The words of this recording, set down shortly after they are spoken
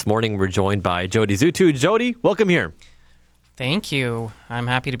This morning we're joined by Jodi Szutu. Jodi, welcome here. Thank you. I'm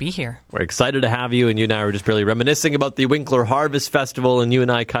happy to be here. We're excited to have you, and you and I were just really reminiscing about the Winkler Harvest Festival, and you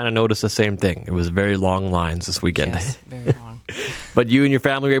and I kind of noticed the same thing. It was very long lines this weekend. Yes, very long. But you and your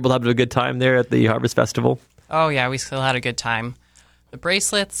family were able to have a good time there at the Harvest Festival? Oh, yeah, we still had a good time. The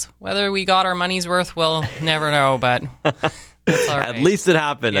bracelets, whether we got our money's worth, we'll never know, but it's all right. At least it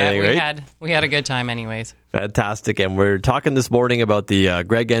happened, yeah, right? we had a good time anyways. Fantastic. And we're talking this morning about the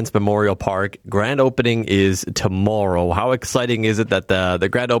Greg Enns Memorial Park. Grand opening is tomorrow. How exciting is it that the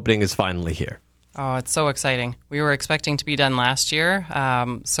grand opening is finally here? Oh, it's so exciting. We were expecting to be done last year,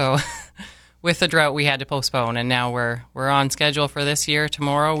 so with the drought, we had to postpone, and now we're on schedule for this year.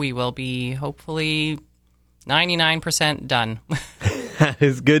 Tomorrow, we will be hopefully 99% done.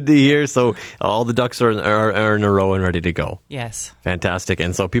 It's good to hear. So all the ducks are in a row and ready to go. Yes. Fantastic.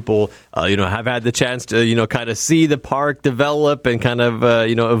 And so people, have had the chance to, kind of see the park develop and kind of,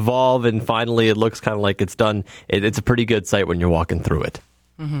 evolve. And finally, it looks kind of like it's done. It's a pretty good sight when you're walking through it.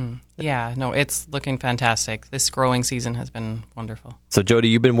 Mm-hmm. Yeah, no, it's looking fantastic. This growing season has been wonderful. So, Jodi,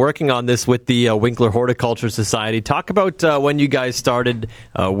 you've been working on this with the Winkler Horticulture Society. Talk about when you guys started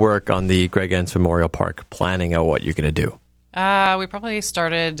work on the Greg Enns Memorial Park, planning out what you're going to do. We probably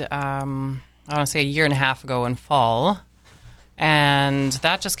started, I want to say a year and a half ago in fall. And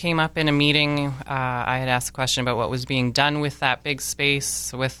that just came up in a meeting. I had asked a question about what was being done with that big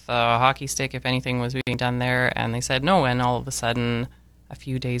space with the hockey stick, if anything was being done there. And they said no. And all of a sudden, a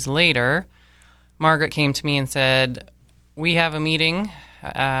few days later, Margaret came to me and said, we have a meeting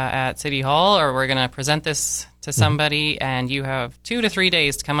at City Hall, or we're going to present this to somebody, and you have 2 to 3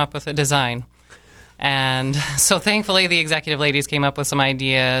 days to come up with a design. And so thankfully the executive ladies came up with some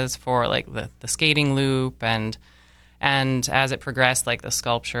ideas for like the skating loop and as it progressed, like the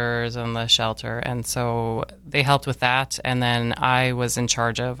sculptures and the shelter. And so they helped with that. And then I was in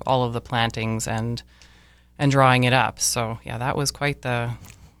charge of all of the plantings and drawing it up. So yeah, that was quite the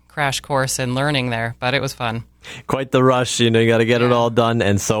crash course in learning there, but it was fun. Quite the rush, you got to get it all done.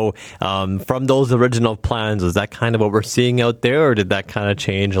 And so from those original plans, is that kind of what we're seeing out there, or did that kind of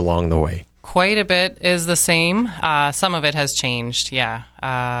change along the way? Quite a bit is the same. Some of it has changed,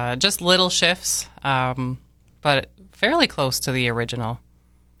 yeah. Just little shifts, but fairly close to the original.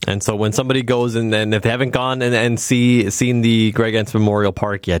 And so when somebody goes and if they haven't gone and seen the Greg Enns Memorial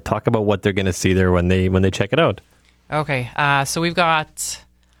Park yet, talk about what they're going to see there when they check it out. Okay, so we've got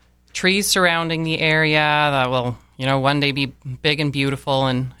trees surrounding the area that will, one day be big and beautiful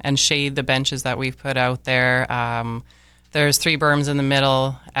and shade the benches that we've put out there. There's 3 berms in the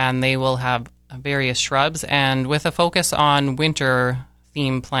middle, and they will have various shrubs, and with a focus on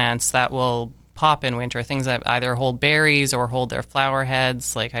winter-themed plants that will pop in winter, things that either hold berries or hold their flower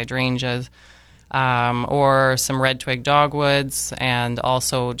heads, like hydrangeas, or some red twig dogwoods, and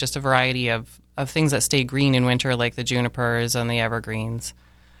also just a variety of things that stay green in winter, like the junipers and the evergreens.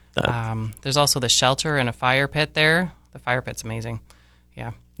 There's also the shelter and a fire pit there. The fire pit's amazing.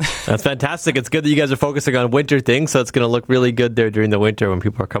 Yeah. That's fantastic. It's good that you guys are focusing on winter things, so it's going to look really good there during the winter when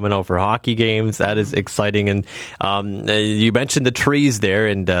people are coming out for hockey games. That is exciting. And you mentioned the trees there,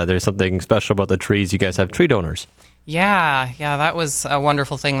 and there's something special about the trees. You guys have tree donors. Yeah, that was a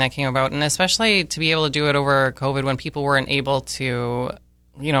wonderful thing that came about, and especially to be able to do it over COVID when people weren't able to,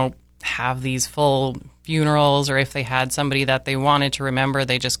 have these full funerals, or if they had somebody that they wanted to remember,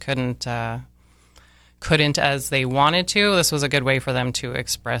 they just couldn't as they wanted to. This was a good way for them to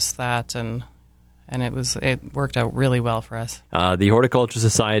express that, and it worked out really well for us. The Horticulture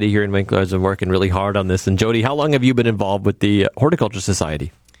Society here in Winkler has been working really hard on this. And Jodi, how long have you been involved with the Horticulture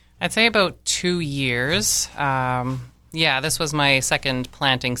Society? I'd say about 2 years. This was my second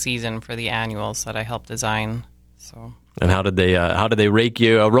planting season for the annuals that I helped design. So. And how did they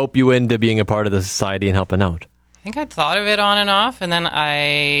rope you into being a part of the society and helping out? I think I'd thought of it on and off, and then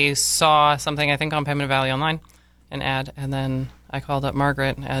I saw something, I think, on Pembina Valley Online, an ad, and then I called up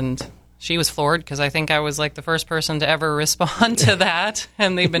Margaret, and she was floored because I think I was like the first person to ever respond to that,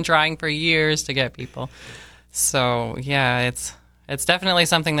 and they've been trying for years to get people. So, yeah, it's definitely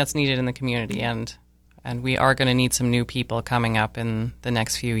something that's needed in the community, and we are going to need some new people coming up in the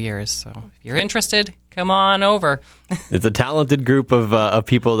next few years. So if you're interested, come on over. It's a talented group of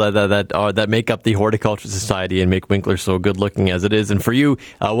people that make up the Horticulture Society and make Winkler so good looking as it is. And for you,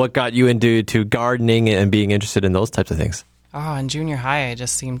 what got you into gardening and being interested in those types of things? Oh, in junior high, I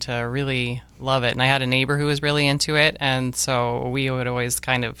just seemed to really love it. And I had a neighbor who was really into it. And so we would always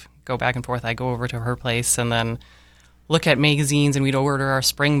kind of go back and forth. I'd go over to her place and then look at magazines, and we'd order our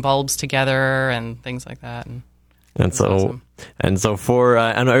spring bulbs together and things like that. And so awesome. And so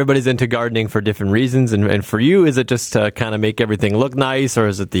I know everybody's into gardening for different reasons. And for you, is it just to kind of make everything look nice, or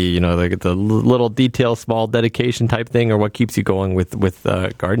is it the little detail, small dedication type thing, or what keeps you going with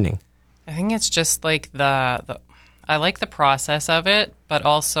gardening? I think it's just like I like the process of it, but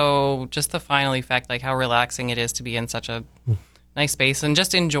also just the final effect, like how relaxing it is to be in such a nice space and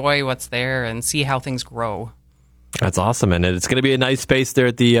just enjoy what's there and see how things grow. That's awesome. And it's going to be a nice space there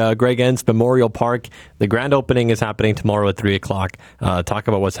at the Greg Enns Memorial Park. The grand opening is happening tomorrow at 3 o'clock. Talk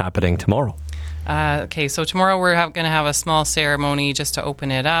about what's happening tomorrow. Okay, so tomorrow we're going to have a small ceremony just to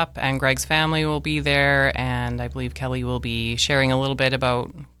open it up, and Greg's family will be there, and I believe Kelly will be sharing a little bit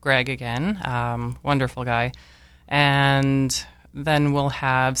about Greg again. Wonderful guy. And then we'll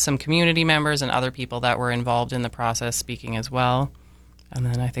have some community members and other people that were involved in the process speaking as well. And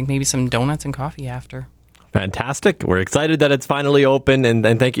then I think maybe some donuts and coffee after. Fantastic. We're excited that it's finally open,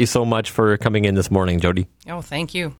 and thank you so much for coming in this morning, Jodi. Oh, thank you.